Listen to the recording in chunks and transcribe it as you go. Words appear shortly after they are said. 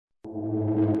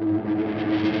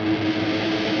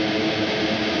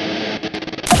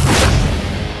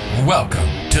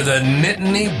Welcome to the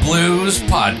Nittany Blues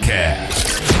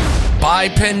Podcast. By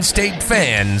Penn State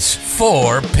fans,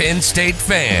 for Penn State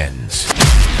fans.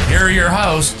 Here are your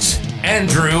hosts,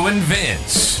 Andrew and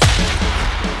Vince.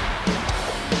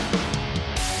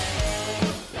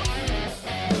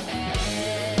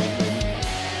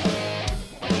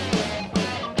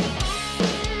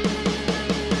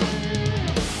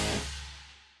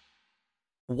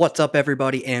 What's up,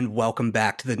 everybody, and welcome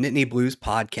back to the Nittany Blues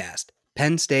Podcast.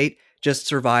 Penn State just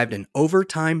survived an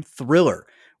overtime thriller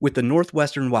with the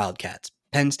Northwestern Wildcats.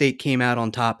 Penn State came out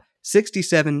on top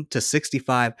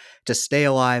 67-65 to stay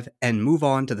alive and move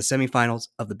on to the semifinals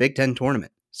of the Big Ten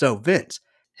tournament. So, Vince,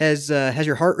 has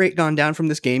your heart rate gone down from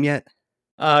this game yet?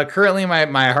 Currently,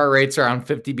 my heart rate's around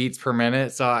 50 beats per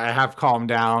minute, so I have calmed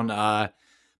down.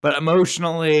 But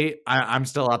emotionally, I'm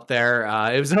still up there.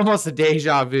 It was almost a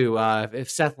deja vu. If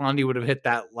Seth Lundy would have hit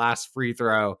that last free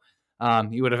throw,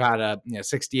 he would have had a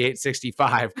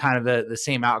 68-65, kind of the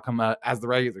same outcome as the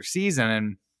regular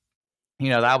season.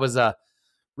 And, that was a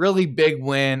really big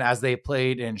win as they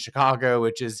played in Chicago,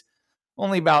 which is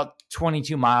only about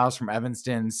 22 miles from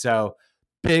Evanston. So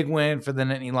big win for the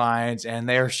Nittany Lions, and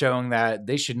they're showing that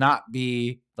they should not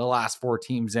be the last four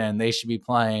teams in. They should be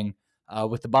playing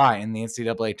with the bye in the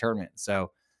NCAA tournament.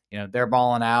 So, they're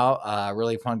balling out.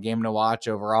 Really fun game to watch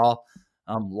overall.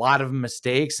 A lot of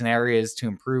mistakes and areas to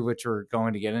improve, which we're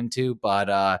going to get into.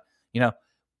 But,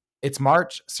 it's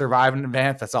March, survive in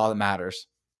advance. That's all that matters.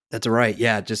 That's right.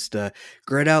 Yeah, just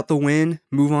grit out the win,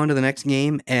 move on to the next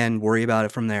game, and worry about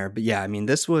it from there. But yeah, I mean,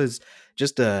 this was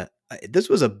a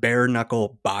bare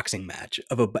knuckle boxing match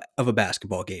of a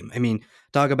basketball game. I mean,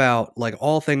 talk about like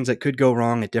all things that could go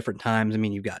wrong at different times. I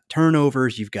mean, you've got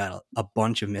turnovers, you've got a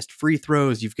bunch of missed free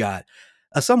throws, you've got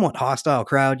a somewhat hostile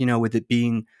crowd, with it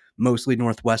being mostly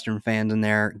Northwestern fans in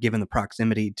there, given the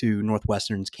proximity to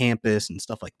Northwestern's campus and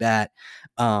stuff like that.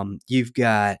 You've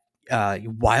got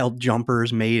wild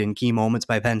jumpers made in key moments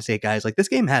by Penn State guys. Like, this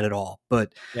game had it all.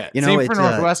 But same for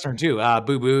Northwestern too.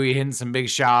 Boo Boo hitting some big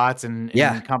shots and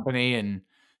company, and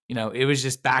it was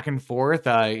just back and forth.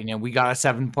 We got a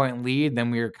 7-point lead, then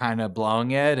we were kind of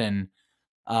blowing it, and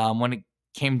when it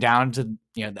came down to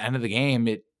the end of the game,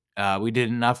 we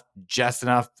did just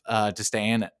enough to stay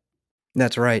in it.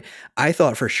 That's right. I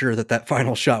thought for sure that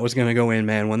final shot was going to go in,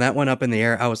 man. When that went up in the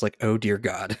air, I was like, oh dear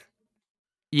God.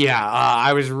 Yeah,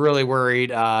 I was really worried.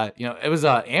 It was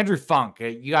Andrew Funk.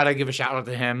 You got to give a shout out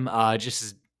to him. Just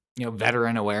as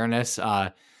veteran awareness.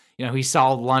 He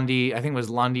saw Lundy. I think it was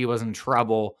Lundy was in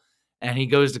trouble, and he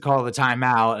goes to call the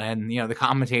timeout. And the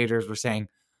commentators were saying,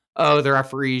 "Oh, the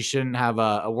referee shouldn't have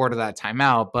awarded that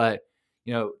timeout." But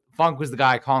Funk was the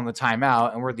guy calling the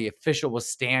timeout, and where the official was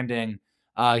standing,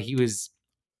 he was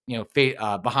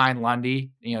behind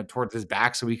Lundy, towards his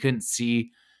back, so we couldn't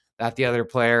see that the other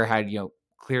player had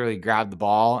clearly grabbed the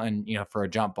ball and for a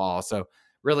jump ball. So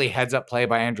really heads up play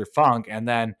by Andrew Funk, and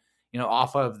then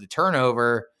off of the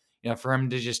turnover, for him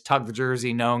to just tug the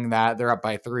jersey, knowing that they're up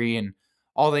by 3 and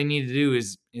all they need to do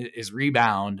is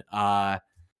rebound.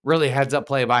 Really heads up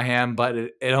play by him, but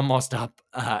it almost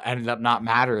ended up not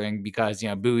mattering because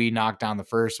Bowie knocked down the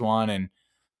first one, and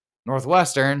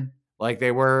Northwestern, like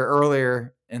they were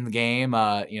earlier in the game,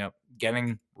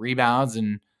 getting rebounds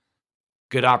and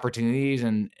good opportunities,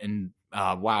 and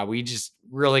wow, we just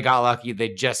really got lucky. They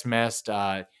just missed.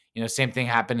 Same thing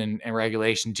happened in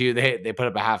regulation too. They put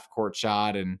up a half court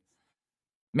shot, and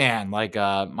man, my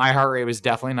heart rate was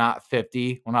definitely not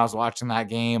 50 when I was watching that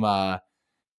game.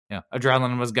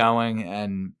 Adrenaline was going,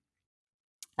 and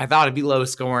I thought it'd be low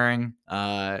scoring.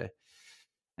 And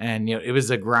it was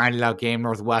a grinded out game.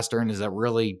 Northwestern is a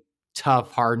really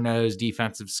tough, hard nosed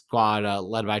defensive squad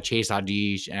led by Chase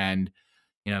Audige, and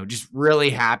just really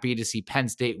happy to see Penn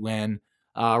State win.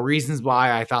 Reasons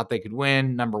why I thought they could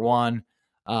win. Number one,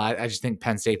 I just think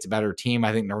Penn State's a better team.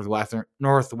 I think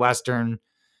Northwestern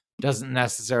doesn't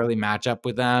necessarily match up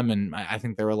with them, and I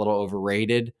think they're a little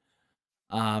overrated.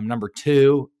 Number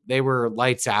two, they were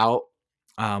lights out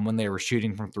when they were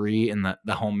shooting from 3 in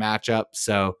the home matchup.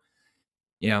 So,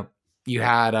 you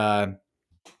had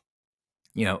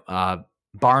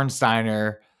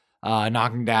Barnsteiner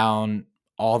knocking down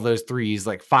all those threes,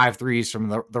 like 5 threes from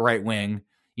the right wing.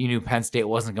 You knew Penn State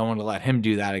wasn't going to let him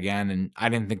do that again, and I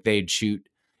didn't think they'd shoot,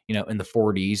 in the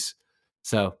 40s.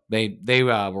 So they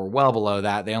were well below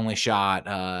that. They only shot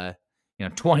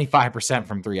 25%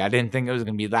 from 3. I didn't think it was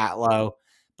going to be that low,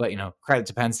 but credit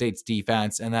to Penn State's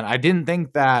defense. And then I didn't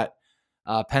think that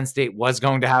Penn State was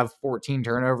going to have 14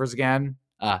 turnovers again,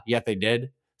 yet they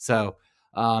did. So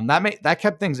that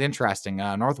kept things interesting.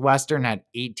 Northwestern had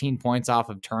 18 points off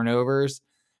of turnovers,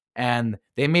 and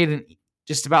they made an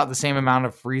just about the same amount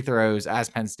of free throws as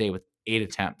Penn State with 8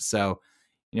 attempts. So,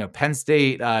 Penn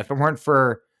State, if it weren't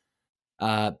for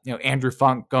Andrew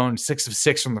Funk going 6 of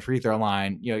 6 from the free throw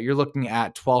line, you're looking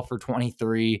at 12 for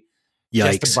 23,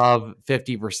 just Yikes. above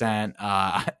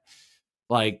 50%.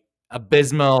 Like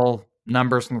abysmal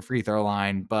numbers from the free throw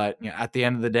line. But at the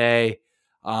end of the day,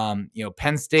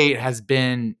 Penn State has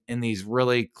been in these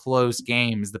really close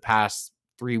games the past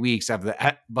 3 weeks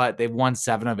but they've won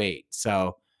 7 of 8.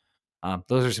 So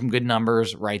those are some good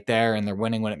numbers right there, and they're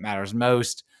winning when it matters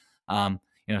most.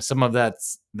 Some of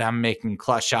that's them making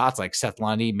clutch shots, like Seth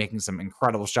Lundy making some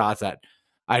incredible shots that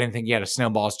I didn't think he had a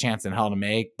snowball's chance in hell to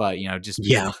make, but just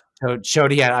Yeah.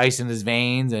 showed he had ice in his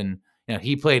veins, and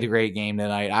he played a great game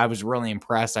tonight. I was really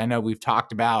impressed. I know we've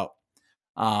talked about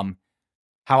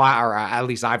or at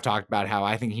least I've talked about how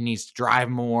I think he needs to drive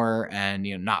more and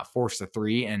not force the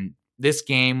three. And this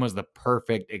game was the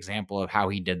perfect example of how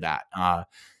he did that.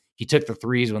 He took the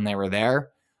threes when they were there,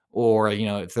 or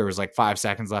if there was like 5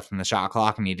 seconds left in the shot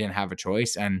clock and he didn't have a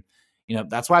choice. And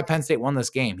that's why Penn State won this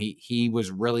game. He was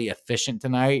really efficient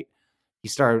tonight.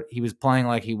 He was playing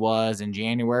like he was in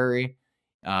January,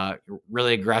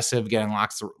 really aggressive, getting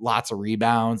lots of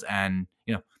rebounds, and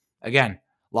again,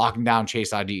 locking down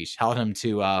Chase Adish, held him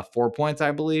to 4 points,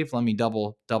 I believe. Let me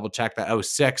double check that.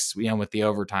 6, with the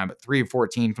overtime, but 3 of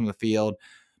 14 from the field.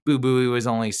 Boo Booey was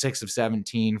only 6 of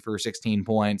 17 for 16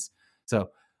 points. So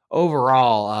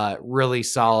overall, really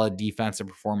solid defensive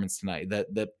performance tonight.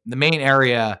 The main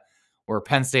area where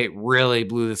Penn State really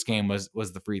blew this game was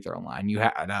the free throw line. You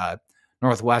had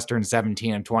Northwestern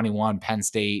 17 of 21, Penn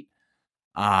State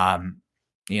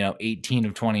 18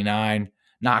 of 29.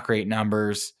 Not great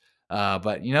numbers.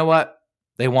 But you know what?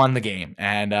 They won the game,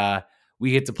 and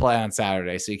we get to play on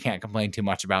Saturday, so you can't complain too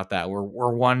much about that.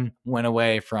 We're one win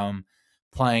away from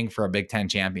playing for a Big Ten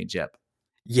championship.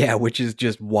 Yeah, which is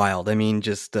just wild. I mean,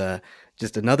 just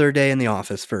another day in the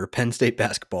office for Penn State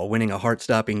basketball, winning a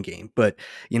heart-stopping game. But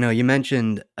you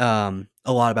mentioned a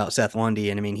lot about Seth Lundy,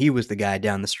 and I mean, he was the guy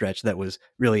down the stretch that was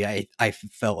really I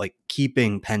felt like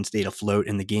keeping Penn State afloat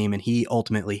in the game, and he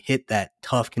ultimately hit that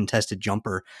tough contested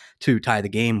jumper to tie the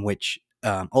game, which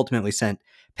ultimately sent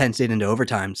Penn State into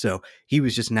overtime. So he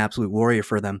was just an absolute warrior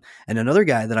for them. And another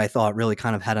guy that I thought really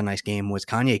kind of had a nice game was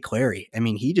Kanye Clary. I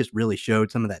mean, he just really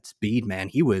showed some of that speed, man.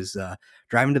 He was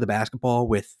driving to the basketball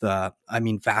with,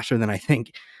 faster than I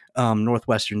think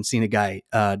Northwestern seen a guy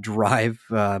drive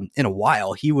in a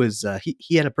while. He was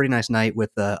he had a pretty nice night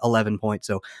with 11 points.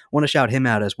 So want to shout him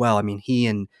out as well. I mean, he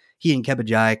and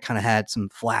Kebajai kind of had some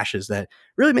flashes that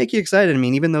really make you excited. I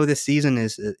mean, even though this season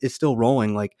is still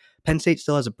rolling, like Penn State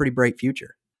still has a pretty bright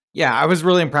future. Yeah, I was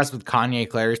really impressed with Kanye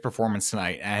Clary's performance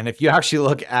tonight. And if you actually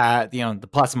look at the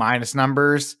plus minus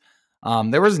numbers,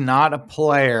 there was not a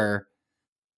player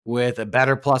with a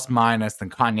better plus minus than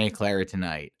Kanye Clary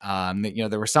tonight.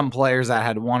 There were some players that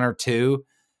had 1 or 2.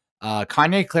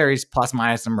 Kanye Clary's plus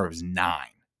minus number was 9.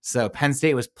 So Penn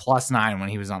State was plus 9 when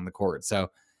he was on the court.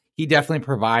 So he definitely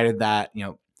provided that,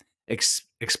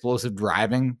 explosive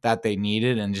driving that they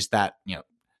needed, and just that,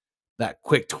 that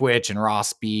quick twitch and raw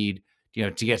speed, to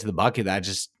get to the bucket that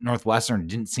just Northwestern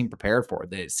didn't seem prepared for.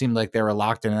 It seemed like they were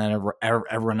locked in than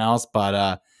everyone else.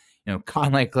 But,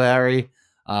 Conley Clary,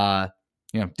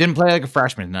 didn't play like a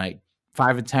freshman tonight.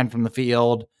 5 of 10 from the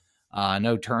field,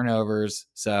 no turnovers.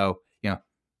 So,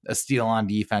 a steal on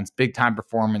defense, big time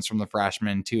performance from the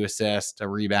freshman, 2 assists, a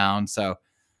rebound. So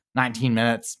 19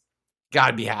 minutes,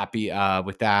 got to be happy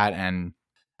with that. And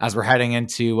as we're heading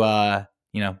into,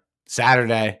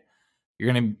 Saturday,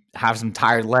 you're going to have some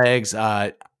tired legs.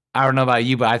 I don't know about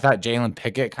you, but I thought Jalen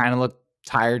Pickett kind of looked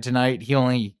tired tonight. He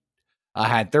only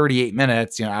had 38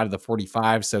 minutes, out of the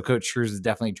 45. So Coach Shrews is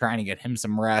definitely trying to get him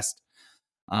some rest,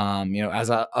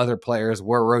 as other players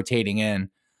were rotating in.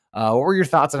 What were your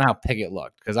thoughts on how Pickett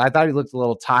looked? Because I thought he looked a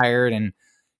little tired and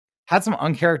had some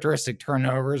uncharacteristic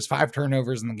turnovers, 5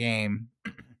 turnovers in the game.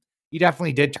 He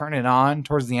definitely did turn it on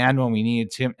towards the end when we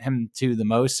needed him to the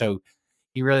most. So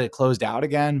he really closed out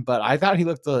again. But I thought he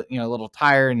looked a little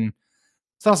tired and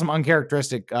saw some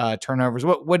uncharacteristic turnovers.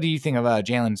 What do you think of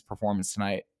Jalen's performance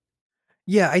tonight?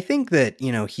 Yeah, I think that,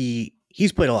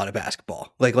 he's played a lot of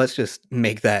basketball. Like, let's just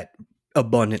make that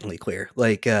abundantly clear.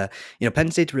 Like,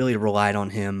 Penn State's really relied on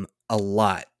him a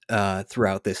lot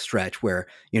throughout this stretch where,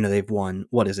 they've won,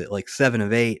 what is it, like 7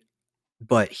 of 8.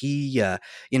 But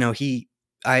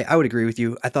I would agree with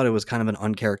you. I thought it was kind of an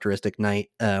uncharacteristic night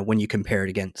when you compare it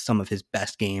against some of his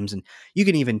best games. And you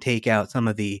can even take out some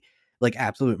of the like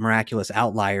absolute miraculous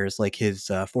outliers, like his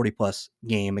 40 plus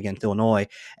game against Illinois.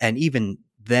 And even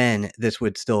then, this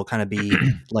would still kind of be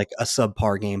like a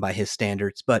subpar game by his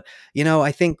standards. But,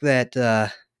 I think that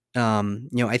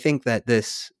I think that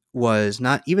this was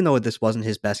not, even though this wasn't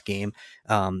his best game,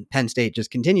 Penn State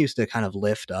just continues to kind of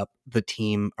lift up the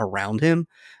team around him.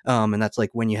 And that's like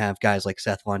when you have guys like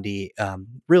Seth Lundy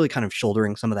really kind of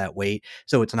shouldering some of that weight.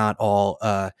 So it's not all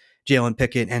Jalen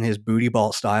Pickett and his booty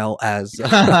ball style as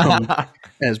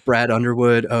Brad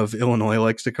Underwood of Illinois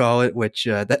likes to call it, which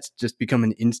that's just become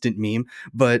an instant meme.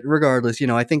 But regardless,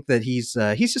 I think that he's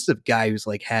just a guy who's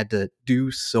like had to do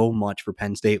so much for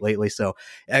Penn State lately. So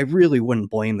I really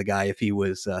wouldn't blame the guy if he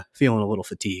was feeling a little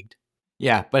fatigued.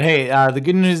 Yeah, but hey, the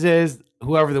good news is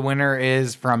whoever the winner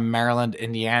is from Maryland,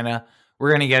 Indiana, we're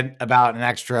going to get about an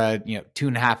extra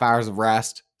 2.5 hours of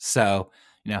rest. So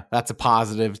that's a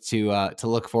positive to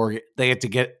look for. They get to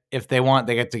get, if they want,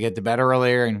 they get to bed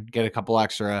earlier and get a couple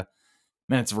extra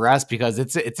minutes of rest, because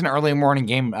it's an early morning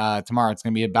game tomorrow. It's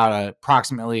going to be about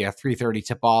approximately a 3:30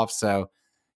 tip off. So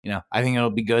I think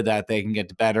it'll be good that they can get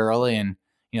to bed early and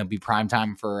be prime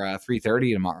time for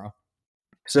 3:30 tomorrow.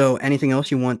 So anything else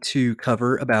you want to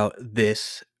cover about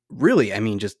this really, I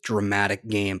mean, just dramatic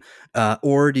game?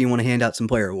 Or do you want to hand out some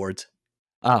player awards?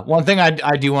 One thing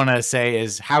I do want to say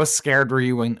is, how scared were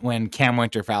you when Cam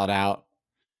Winter fouled out?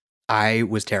 I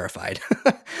was terrified.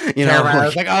 I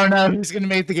was like, oh no, who's going to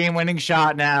make the game-winning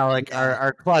shot now? Like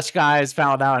our clutch guys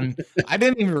fouled out, and I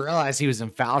didn't even realize he was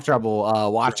in foul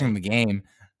trouble watching the game.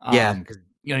 Yeah. Because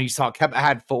you saw Kep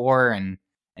had 4, and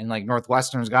like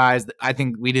Northwestern's guys. I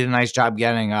think we did a nice job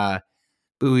getting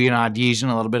Bowie and Adhesion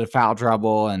a little bit of foul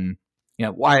trouble, and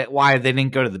why they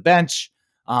didn't go to the bench.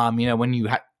 When you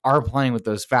are playing with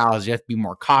those fouls, you have to be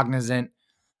more cognizant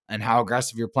and how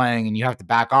aggressive you're playing, and you have to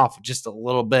back off just a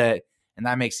little bit, and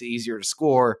that makes it easier to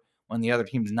score when the other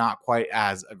team's not quite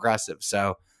as aggressive.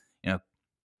 So,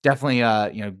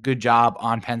 definitely, good job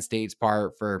on Penn State's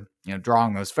part for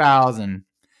drawing those fouls and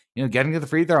getting to the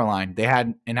free throw line. They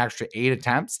had an extra 8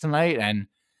 attempts tonight, and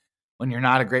when you're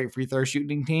not a great free throw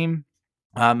shooting team,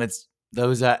 it's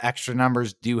those extra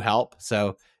numbers do help.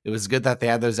 So it was good that they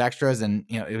had those extras, and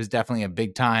it was definitely a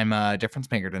big time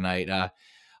difference maker tonight.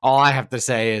 All I have to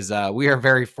say is we are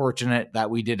very fortunate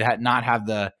that we did not have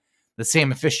the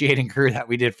same officiating crew that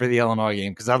we did for the Illinois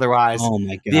game, because otherwise Oh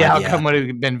my God, the outcome would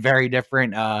have been very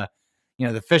different. The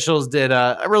officials did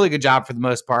a really good job for the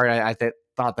most part. I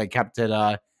thought they kept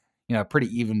it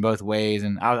pretty even both ways,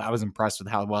 and I was impressed with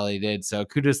how well they did. So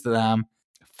kudos to them.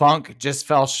 Funk just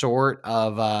fell short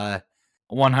of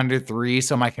 103,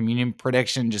 so my communion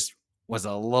prediction just was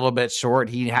a little bit short.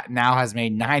 He now has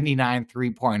made 99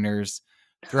 3-pointers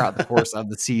throughout the course of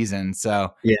the season.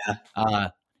 So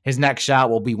his next shot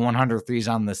will be 100 threes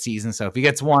on the season. So if he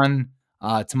gets one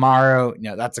tomorrow,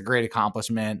 that's a great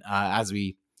accomplishment as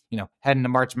we head into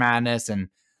March Madness. And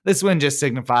this win just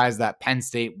signifies that Penn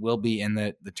State will be in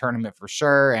the tournament for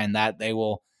sure, and that they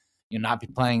will not be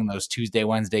playing those Tuesday,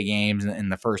 Wednesday games in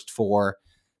the first 4.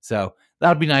 So that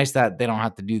would be nice that they don't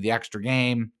have to do the extra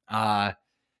game.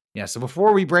 So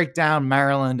before we break down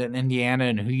Maryland and Indiana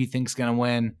and who you think's going to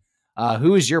win,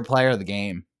 who is your player of the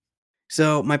game?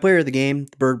 So my player of the game,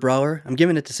 the Bird Brawler, I'm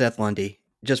giving it to Seth Lundy,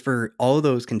 just for all of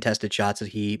those contested shots that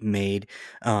he made.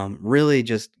 Really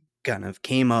just kind of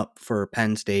came up for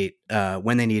Penn State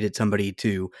when they needed somebody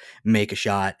to make a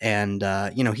shot. And,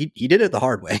 he did it the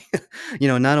hard way,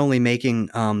 not only making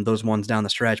those ones down the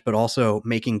stretch, but also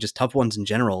making just tough ones in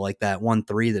general, like that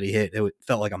 1-3 that he hit. It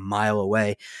felt like a mile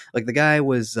away. Like the guy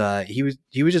was, he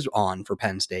was just on for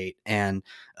Penn State. And,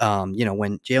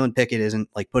 when Jalen Pickett isn't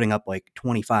like putting up like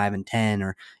 25 and 10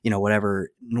 or,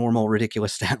 whatever normal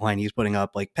ridiculous stat line he's putting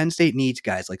up, like Penn State needs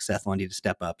guys like Seth Lundy to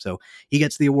step up. So he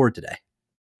gets the award today.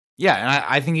 Yeah, and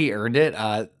I think he earned it.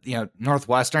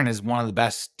 Northwestern is one of the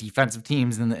best defensive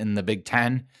teams in the Big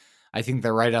Ten. I think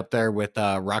they're right up there with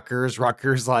Rutgers.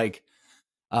 Rutgers, like,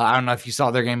 I don't know if you saw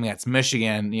their game against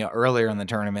Michigan, earlier in the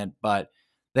tournament, but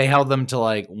they held them to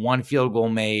like one field goal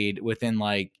made within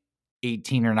like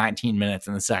 18 or 19 minutes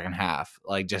in the second half.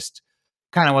 Like, just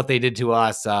kind of what they did to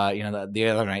us. The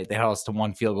other night they held us to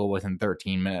one field goal within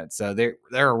 13 minutes. So they're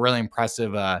a really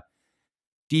impressive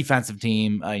defensive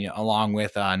team, along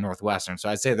with Northwestern. So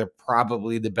I'd say they're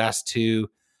probably the best two.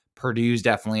 Purdue's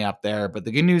definitely up there. But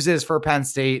the good news is for Penn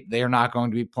State, they are not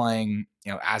going to be playing,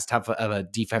 as tough of a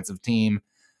defensive team,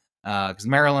 because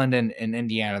Maryland and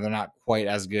Indiana, they're not quite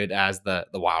as good as the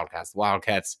Wildcats. The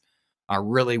Wildcats are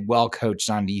really well coached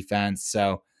on defense.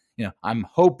 So, I'm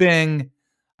hoping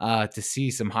to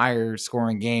see some higher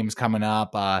scoring games coming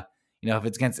up. If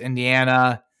it's against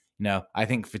Indiana, I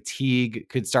think fatigue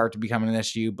could start to become an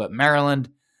issue. But Maryland,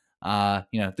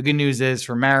 the good news is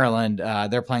for Maryland,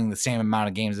 they're playing the same amount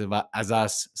of games as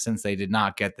us, since they did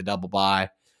not get the double bye.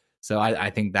 So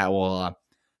I think that will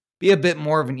be a bit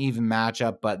more of an even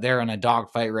matchup, but they're in a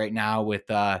dogfight right now with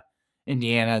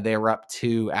Indiana. They were up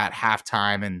 2 at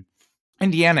halftime, and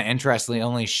Indiana, interestingly,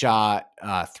 only shot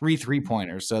 3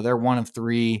 3-pointers, so they're 1 of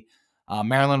 3.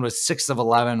 Maryland was 6 of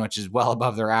 11, which is well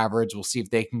above their average. We'll see if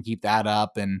they can keep that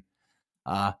up, and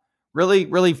really,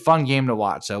 really fun game to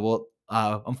watch. So we'll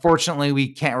unfortunately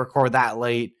we can't record that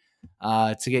late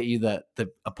to get you the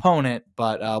opponent,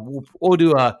 but we'll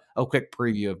do a quick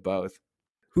preview of both.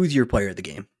 Who's your player of the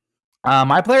game?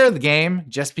 My player of the game,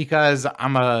 just because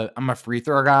I'm a free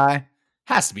throw guy,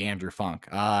 has to be Andrew Funk.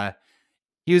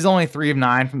 He was only 3 of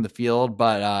 9 from the field,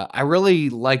 but I really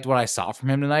liked what I saw from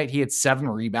him tonight. He had 7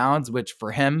 rebounds, which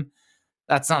for him,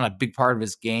 that's not a big part of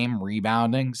his game,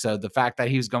 rebounding. So the fact that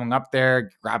he was going up there,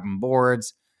 grabbing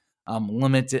boards,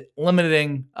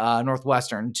 limiting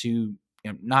Northwestern to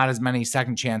not as many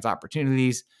second chance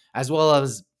opportunities, as well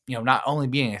as not only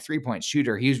being a 3-point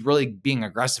shooter, he was really being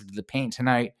aggressive to the paint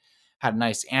tonight. Had a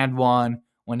nice and one.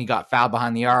 When he got fouled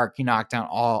behind the arc, he knocked down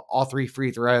all 3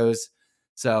 free throws.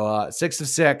 So 6 of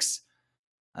 6.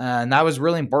 And that was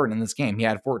really important in this game. He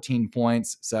had 14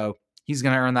 points. So he's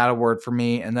going to earn that award for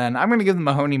me. And then I'm going to give the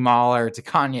Mahoney Mahler to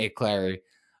Kanye Clary.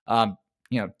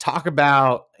 Talk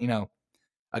about,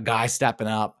 a guy stepping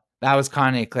up. That was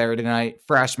Kanye Clary tonight.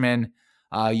 Freshman.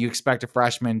 You expect a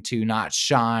freshman to not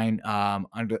shine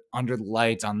under the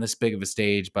lights on this big of a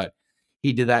stage, but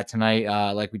he did that tonight,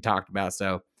 like we talked about.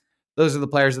 So those are the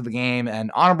players of the game. And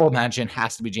honorable mention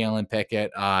has to be Jalen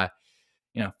Pickett.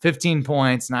 15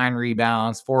 points, 9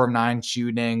 rebounds, 4 of 9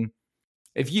 shooting.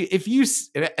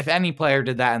 If any player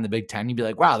did that in the Big Ten, you'd be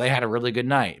like, wow, they had a really good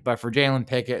night. But for Jalen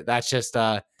Pickett, that's just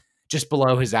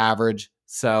below his average.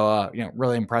 So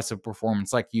really impressive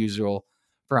performance, like usual,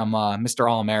 from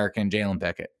Mr. All-American Jalen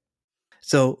Pickett.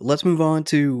 So let's move on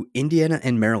to Indiana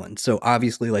and Maryland. So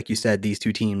obviously, like you said, these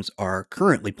two teams are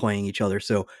currently playing each other.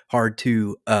 So hard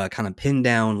to kind of pin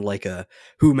down like a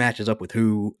who matches up with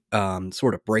who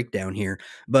sort of breakdown here.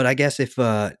 But I guess if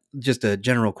just a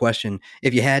general question,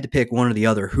 if you had to pick one or the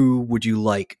other, who would you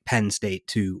like Penn State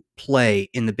to play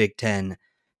in the Big Ten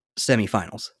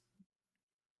semifinals?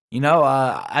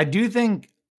 I do think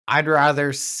I'd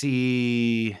rather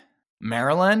see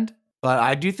Maryland. But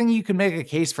I do think you can make a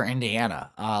case for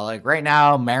Indiana. Like right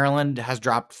now, Maryland has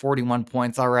dropped 41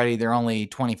 points already. They're only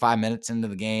 25 minutes into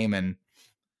the game. And,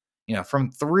 from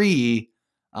 3,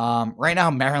 right now,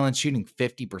 Maryland's shooting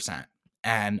 50%.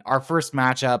 And our first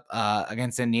matchup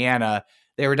against Indiana,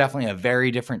 they were definitely a very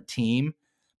different team.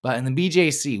 But in the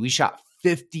BJC, we shot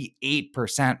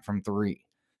 58% from 3.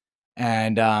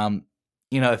 And,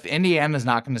 if Indiana's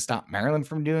not going to stop Maryland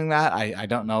from doing that, I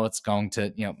don't know what's going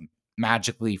to,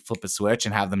 magically flip a switch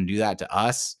and have them do that to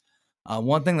us.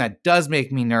 One thing that does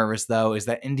make me nervous, though, is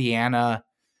that Indiana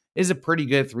is a pretty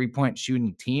good 3-point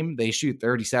shooting team. They shoot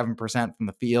 37% from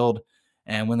the field.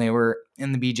 And when they were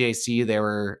in the BJC, they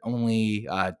were only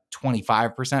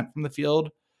 25% from the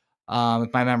field,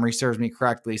 if my memory serves me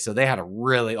correctly. So they had a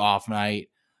really off night.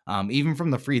 Even from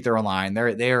the free throw line,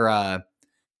 they're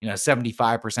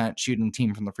 75% shooting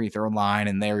team from the free throw line,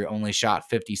 and they only shot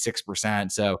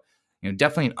 56%. So,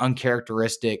 definitely an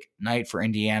uncharacteristic night for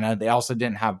Indiana. They also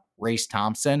didn't have Race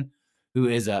Thompson, who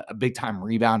is a big time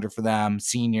rebounder for them,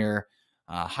 senior,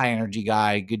 high energy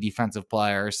guy, good defensive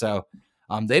player. So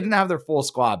they didn't have their full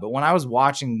squad. But when I was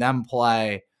watching them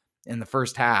play in the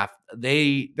first half,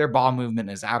 their ball movement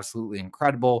is absolutely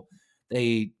incredible.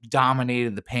 They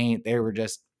dominated the paint. They were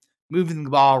just moving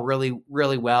the ball really,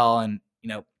 really well. And,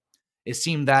 it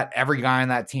seemed that every guy on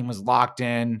that team was locked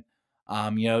in.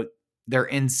 They're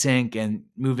in sync and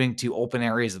moving to open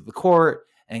areas of the court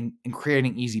and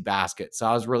creating easy baskets. So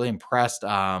I was really impressed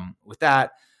with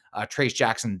that. Trace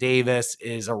Jackson Davis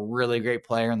is a really great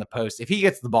player in the post. If he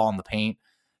gets the ball in the paint,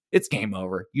 it's game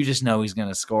over. You just know he's going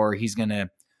to score. He's going to,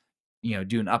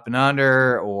 do an up and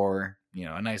under or,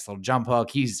 a nice little jump hook.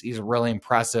 He's a really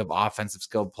impressive offensive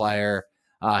skilled player.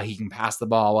 He can pass the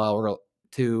ball well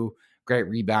too. Great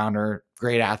rebounder,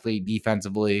 great athlete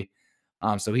defensively.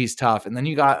 So he's tough. And then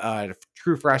you got a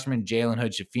true freshman, Jalen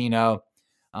Hood-Schifino.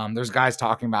 There's guys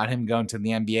talking about him going to the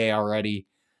NBA already.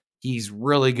 He's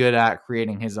really good at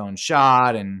creating his own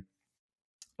shot and,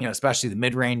 especially the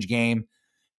mid-range game.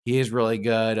 He is really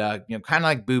good. Kind of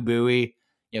like Boo Buie.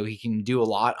 He can do a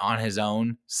lot on his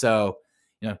own. So,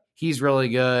 he's really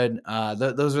good.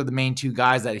 Those are the main 2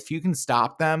 guys that if you can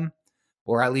stop them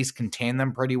or at least contain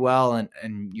them pretty well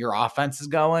and your offense is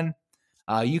going,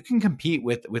 you can compete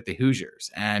with the Hoosiers.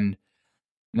 And,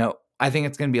 I think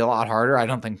it's going to be a lot harder. I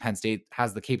don't think Penn State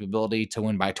has the capability to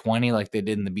win by 20 like they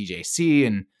did in the BJC,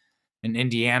 and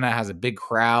Indiana has a big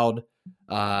crowd.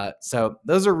 So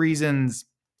those are reasons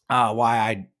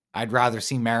why I'd rather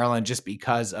see Maryland just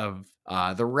because of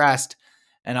the rest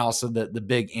and also the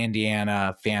big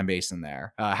Indiana fan base in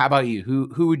there. How about you?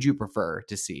 Who would you prefer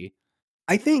to see?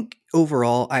 I think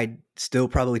overall, I'd still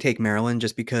probably take Maryland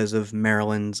just because of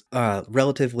Maryland's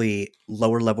relatively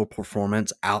lower level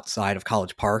performance outside of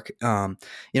College Park. I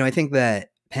think that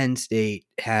Penn State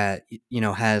has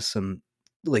some,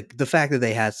 like, the fact that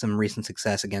they had some recent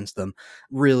success against them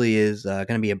really is going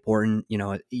to be important.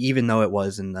 Even though it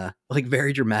was in the like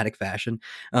very dramatic fashion,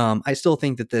 I still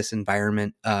think that this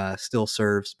environment still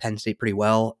serves Penn State pretty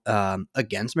well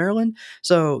against Maryland.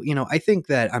 So I think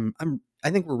that I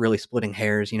think we're really splitting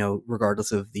hairs,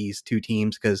 regardless of these two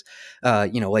teams, because,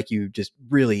 like you just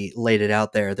really laid it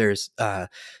out there. There's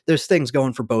things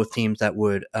going for both teams that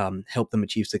would help them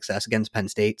achieve success against Penn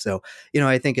State. So,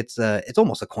 I think it's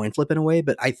almost a coin flip in a way.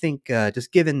 But I think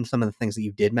just given some of the things that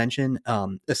you did mention,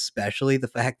 especially the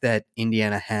fact that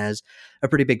Indiana has a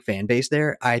pretty big fan base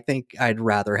there, I think I'd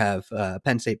rather have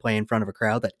Penn State play in front of a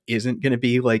crowd that isn't going to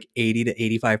be like 80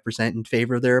 to 85% in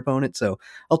favor of their opponent. So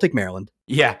I'll take Maryland.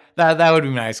 Yeah, that would be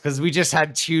nice because we just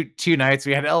had two nights.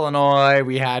 We had Illinois,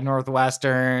 we had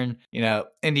Northwestern.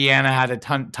 Indiana had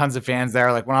tons of fans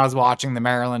there. Like when I was watching the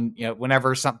Maryland,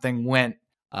 whenever something went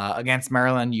against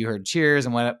Maryland, you heard cheers,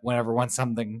 and whenever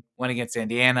something went against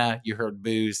Indiana, you heard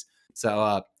boos.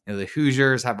 So the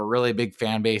Hoosiers have a really big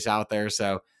fan base out there.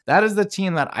 So that is the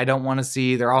team that I don't want to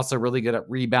see. They're also really good at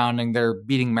rebounding. They're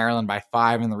beating Maryland by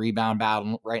 5 in the rebound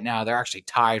battle right now. They're actually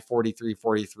tied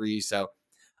 43-43. So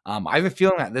I have a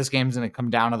feeling that this game's going to come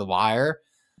down to the wire.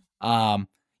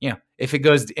 If it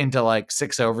goes into like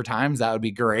 6 overtimes, that would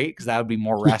be great because that would be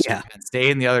more rest for Penn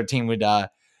State, and the other team would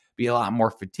be a lot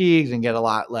more fatigued and get a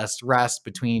lot less rest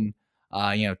between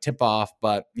tip off.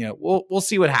 But we'll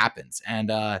see what happens.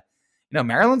 And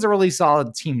Maryland's a really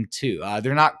solid team too.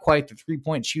 They're not quite the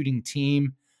 3-point shooting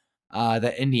team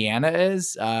that Indiana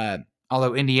is,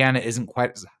 although Indiana isn't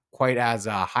quite as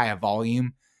high a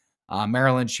volume.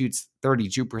 Maryland shoots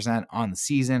 32% on the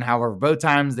season. However, both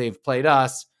times they've played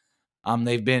us,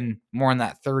 they've been more in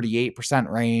that 38%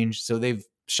 range. So they've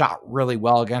shot really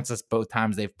well against us both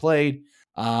times they've played.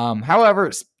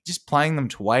 However, just playing them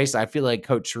twice, I feel like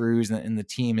Coach Shrews and the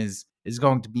team is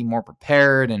going to be more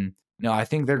prepared. And, I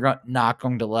think they're not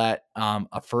going to let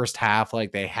a first half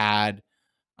like they had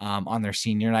on their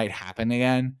senior night happen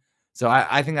again. So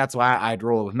I think that's why I'd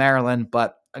roll with Maryland.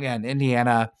 But again,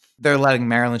 Indiana, they're letting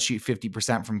Maryland shoot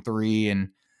 50% from 3. And,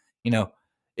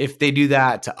 if they do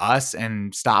that to us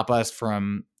and stop us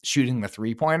from shooting the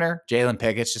 3-pointer, Jalen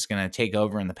Pickett's just going to take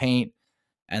over in the paint.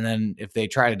 And then if they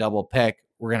try to double pick,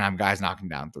 we're going to have guys knocking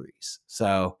down threes.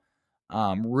 So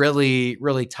really,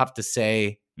 really tough to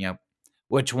say,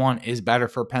 which one is better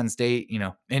for Penn State.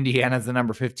 Indiana's the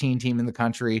number 15 team in the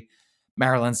country.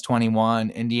 Maryland's 21.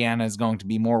 Indiana is going to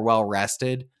be more well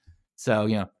rested. So,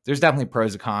 there's definitely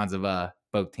pros and cons of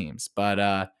both teams.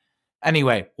 But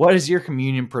anyway, what is your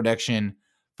communion prediction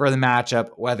for the matchup,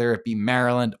 whether it be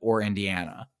Maryland or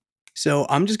Indiana? So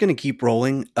I'm just going to keep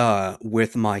rolling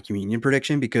with my communion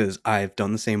prediction because I've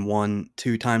done the same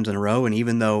 1-2 times in a row. And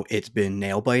even though it's been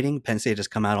nail biting, Penn State has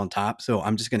come out on top. So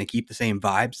I'm just going to keep the same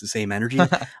vibes, the same energy. I'm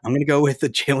going to go with the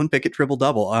Jalen Pickett triple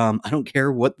double. I don't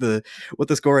care what the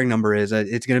scoring number is.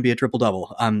 It's going to be a triple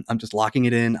double. I'm just locking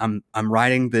it in. I'm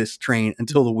riding this train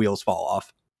until the wheels fall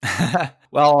off.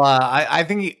 Well, I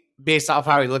think based off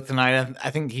how he looked tonight,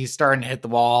 I think he's starting to hit the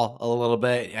wall a little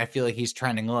bit. I feel like he's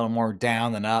trending a little more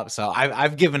down than up. So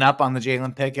I've given up on the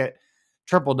Jalen Pickett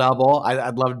triple double.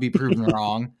 I'd love to be proven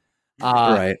wrong.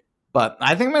 Right. But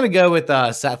I think I'm going to go with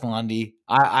Seth Lundy.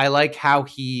 I like how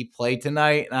he played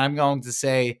tonight, and I'm going to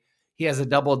say he has a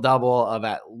double-double of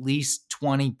at least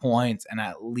 20 points and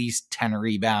at least 10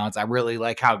 rebounds. I really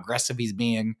like how aggressive he's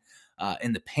being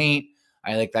in the paint.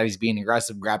 I like that he's being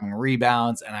aggressive, grabbing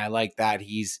rebounds, and I like that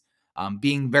he's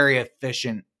being very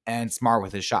efficient and smart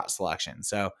with his shot selection.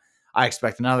 So I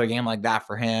expect another game like that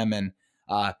for him, and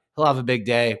he'll have a big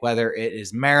day, whether it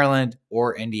is Maryland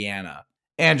or Indiana.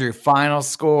 Andrew, final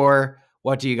score.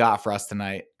 What do you got for us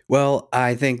tonight? Well,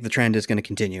 I think the trend is going to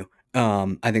continue.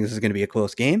 I think this is going to be a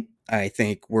close game. I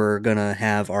think we're going to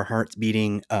have our hearts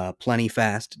beating plenty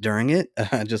fast during it,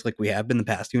 just like we have been the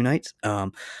past 2 nights.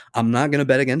 I'm not going to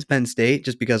bet against Penn State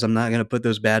just because I'm not going to put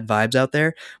those bad vibes out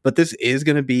there. But this is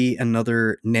going to be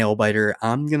another nail biter.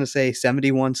 I'm going to say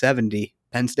 71-70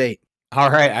 Penn State.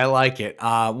 All right, I like it.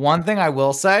 One thing I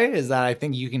will say is that I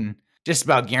think you can just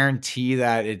about guarantee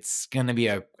that it's going to be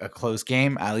a close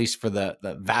game, at least for the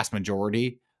vast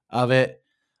majority of it.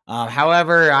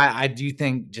 However, I do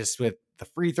think just with the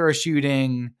free throw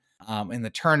shooting and the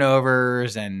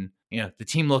turnovers and the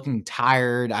team looking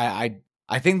tired, I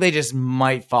I think they just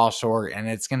might fall short, and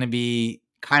it's going to be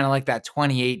kind of like that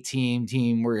 2018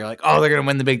 team where you're like, oh, they're going to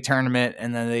win the big tournament,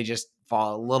 and then they just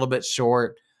fall a little bit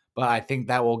short. But I think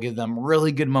that will give them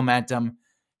really good momentum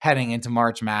heading into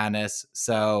March Madness.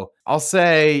 So I'll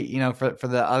say, for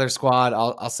the other squad,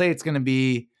 I'll say it's going to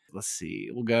be, let's see,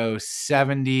 we'll go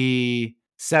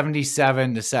 77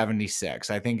 to 76.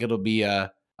 I think it'll be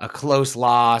a close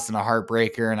loss and a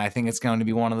heartbreaker. And I think it's going to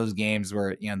be one of those games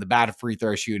where, the bad free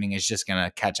throw shooting is just going to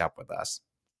catch up with us.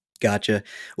 Gotcha.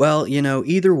 Well,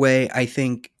 either way, I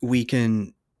think we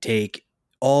can take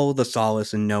all the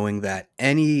solace in knowing that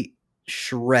any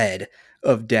shred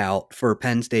of doubt for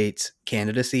Penn State's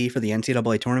candidacy for the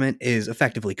NCAA tournament is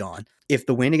effectively gone. If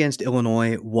the win against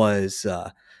Illinois was,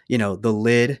 the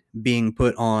lid being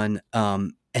put on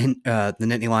and the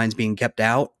Nittany Lions being kept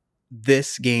out,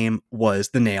 this game was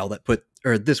the nail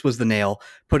this was the nail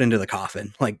put into the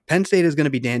coffin. Like, Penn State is going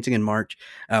to be dancing in March.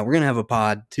 We're going to have a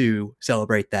pod to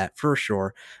celebrate that for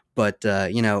sure. But,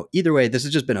 either way, this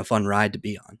has just been a fun ride to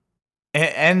be on.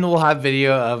 And we'll have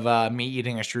video of me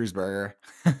eating a Shrewsburger.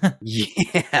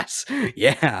 Yes.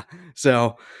 Yeah.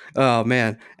 So, oh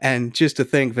man. And just to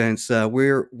think, Vince,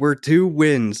 we're 2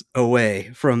 wins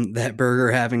away from that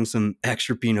burger having some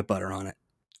extra peanut butter on it.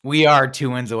 We are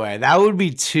 2 wins away. That would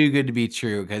be too good to be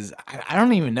true, because I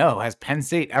don't even know. Has Penn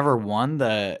State ever won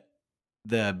the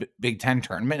Big Ten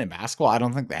tournament in basketball? I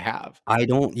don't think they have. I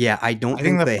don't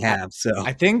think they have. So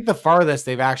I think the farthest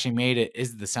they've actually made it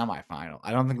is the semifinal.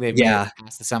 I don't think they've made it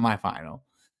past the semifinal.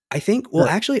 I think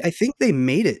they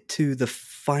made it to the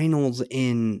finals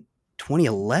in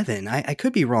 2011. I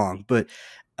could be wrong, but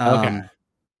Okay.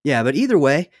 Yeah, but either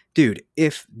way, dude,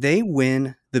 if they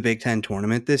win the Big Ten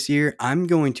tournament this year, I'm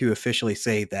going to officially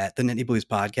say that the Nittany Blues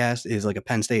podcast is like a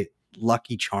Penn State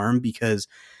lucky charm, because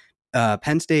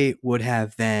Penn State would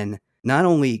have then not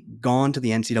only gone to the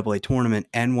NCAA tournament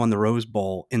and won the Rose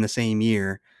Bowl in the same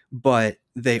year, but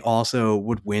they also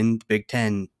would win the Big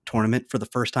Ten tournament for the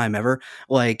first time ever.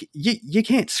 Like, you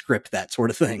can't script that sort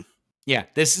of thing. Yeah,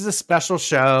 this is a special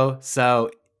show.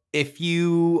 So if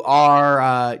you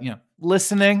are,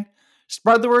 listening,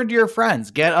 spread the word to your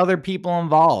friends, get other people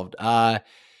involved. If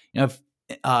you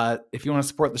want to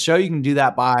support the show, you can do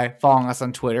that by following us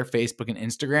on Twitter, Facebook, and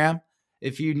Instagram.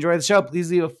 If you enjoy the show, please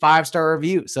leave a 5-star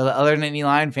review so that other Nittany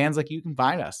Lion fans like you can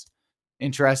find us.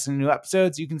 Interested in new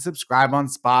episodes, you can subscribe on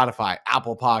Spotify,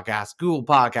 Apple Podcasts, Google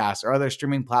Podcasts, or other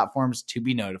streaming platforms to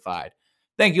be notified.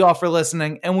 Thank you all for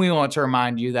listening, and we want to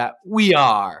remind you that we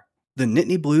are the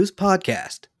Nittany Blues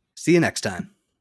podcast. See you next time.